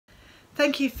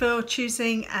Thank you for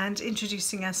choosing and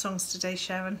introducing our songs today,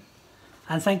 Sharon.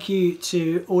 And thank you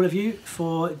to all of you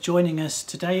for joining us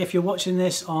today. If you're watching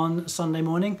this on Sunday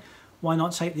morning, why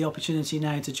not take the opportunity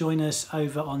now to join us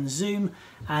over on Zoom?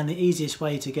 And the easiest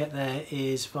way to get there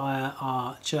is via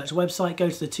our church website. Go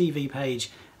to the TV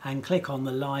page and click on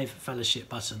the Live Fellowship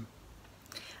button.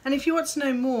 And if you want to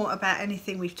know more about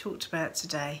anything we've talked about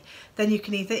today, then you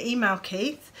can either email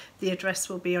Keith, the address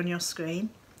will be on your screen,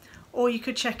 or you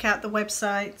could check out the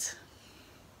website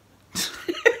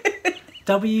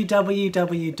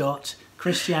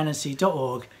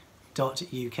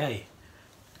www.christianity.org.uk.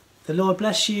 The Lord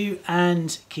bless you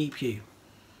and keep you.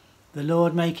 The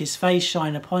Lord make his face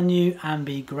shine upon you and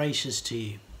be gracious to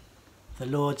you. The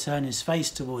Lord turn his face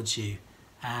towards you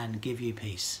and give you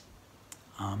peace.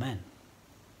 Amen.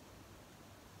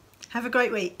 Have a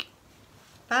great week.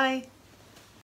 Bye.